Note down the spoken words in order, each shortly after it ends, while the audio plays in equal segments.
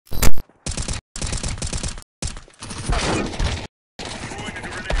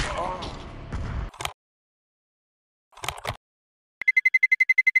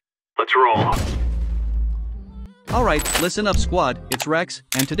Let's roll. Alright, listen up squad, it's Rex,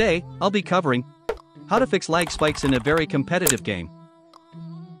 and today, I'll be covering how to fix lag spikes in a very competitive game,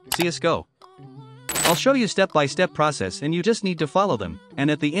 CSGO. I'll show you step-by-step process and you just need to follow them,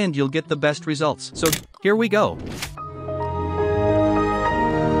 and at the end you'll get the best results. So, here we go.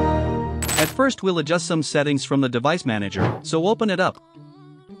 At first we'll adjust some settings from the device manager, so open it up.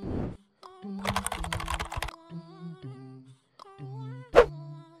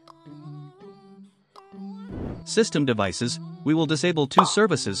 System devices, we will disable two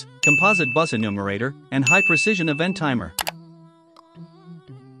services, composite bus enumerator, and high precision event timer.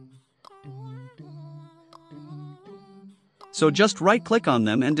 So just right-click on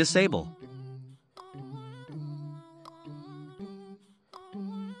them and disable.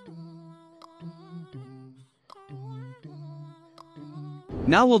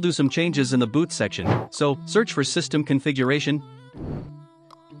 Now we'll do some changes in the boot section, so search for System Configuration.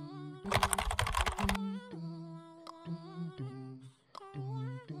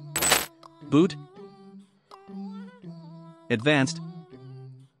 Boot. Advanced.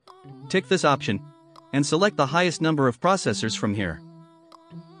 Tick this option, and select the highest number of processors from here.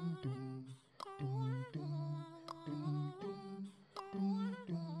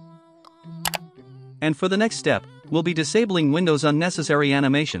 And for the next step, we'll be disabling Windows unnecessary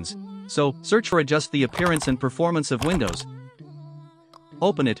animations, so search for Adjust the appearance and performance of Windows.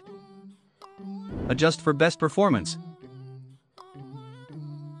 Open it. Adjust for best performance.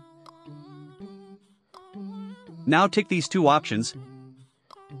 Now tick these two options.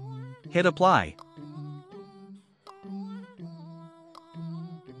 Hit Apply.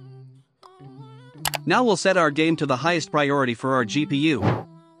 Now we'll set our game to the highest priority for our GPU.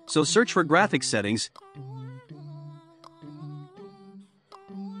 So search for Graphics Settings.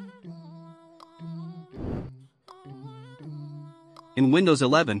 In Windows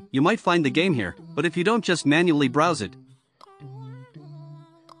 11, you might find the game here, but if you don't, just manually browse it.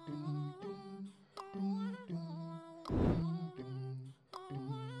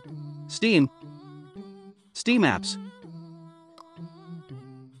 Steam apps.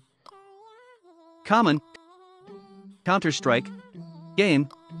 Common, Counter-Strike, Game,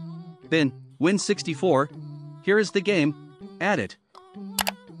 Bin, Win64. Here is the game, add it.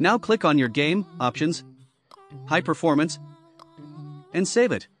 Now click on your game, options, high performance, and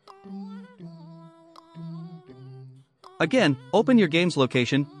save it. Again, open your game's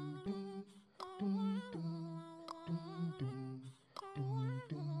location.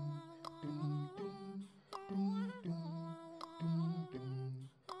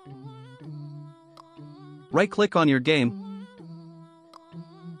 Right-click on your game.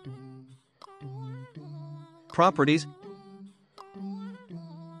 Properties.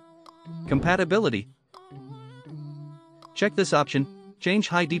 Compatibility. Check this option. Change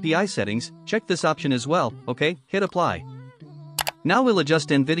high DPI settings, check this option as well, okay, hit Apply. Now we'll adjust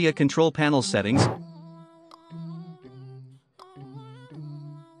Nvidia control panel settings.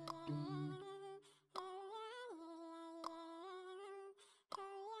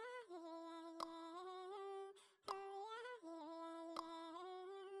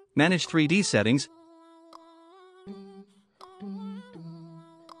 Manage 3D settings.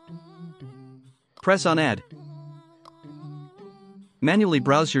 Press on Add. Manually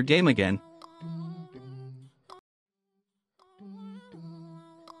browse your game again.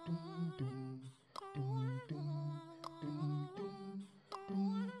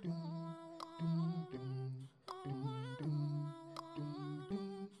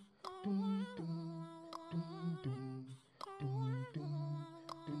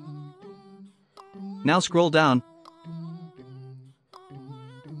 Now scroll down.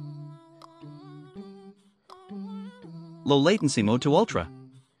 Low latency mode to ultra.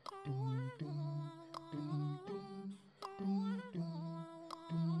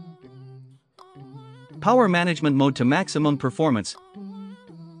 Power management mode to maximum performance.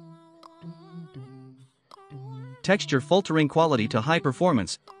 Texture filtering quality to high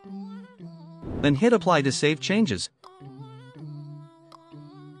performance. Then hit Apply to save changes.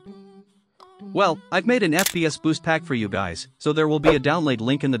 Well, I've made an FPS Boost pack for you guys, so there will be a download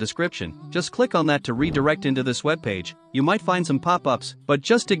link in the description. Just click on that to redirect into this webpage. You might find some pop-ups, but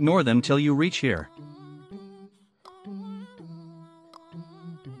just ignore them till you reach here.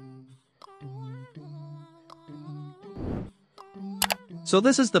 So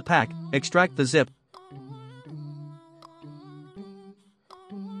this is the pack. Extract the zip.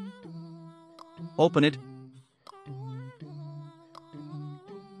 Open it.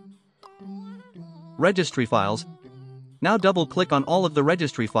 Registry files. Now double-click on all of the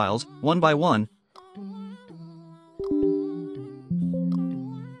registry files, one by one.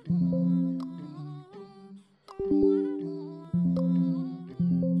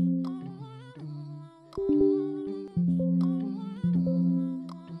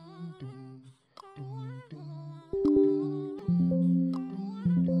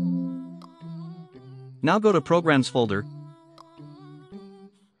 Now go to Programs folder.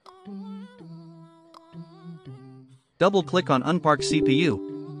 Double-click on Unpark CPU.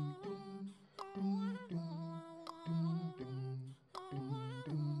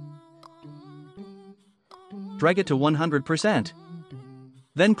 Drag it to 100%.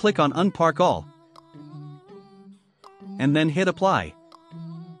 Then click on Unpark All. And then hit Apply.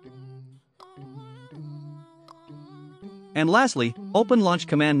 And lastly, open Launch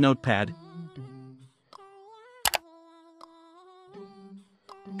Command Notepad.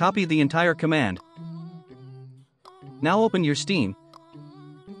 Copy the entire command. Now open your Steam.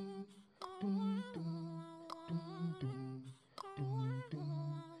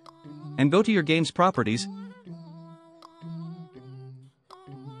 And go to your game's properties.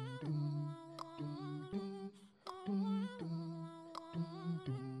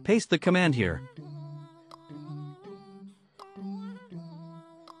 Paste the command here.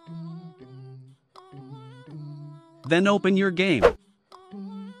 Then open your game.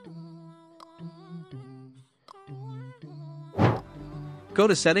 Go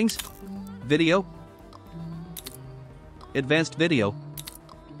to Settings, Video, Advanced Video,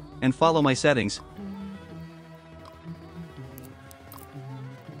 and follow my settings.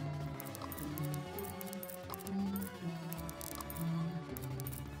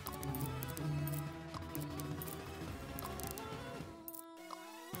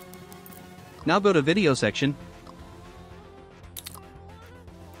 Now go to Video section.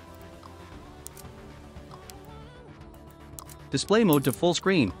 Display mode to full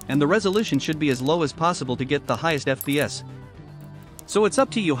screen, and the resolution should be as low as possible to get the highest FPS. So it's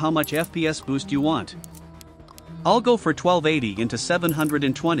up to you how much FPS boost you want. I'll go for 1280 into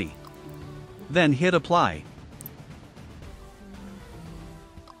 720. Then hit Apply.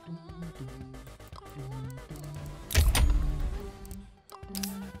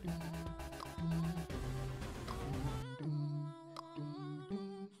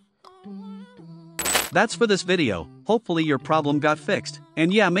 That's for this video. Hopefully your problem got fixed.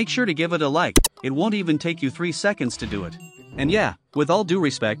 And yeah, make sure to give it a like. It won't even take you 3 seconds to do it. And yeah, with all due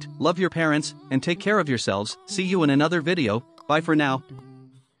respect, love your parents, and take care of yourselves. See you in another video. Bye for now.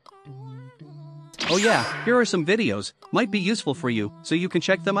 Oh yeah, here are some videos. Might be useful for you, so you can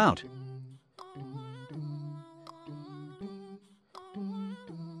check them out.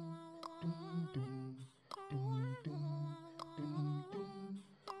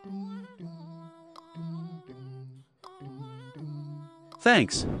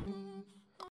 Thanks.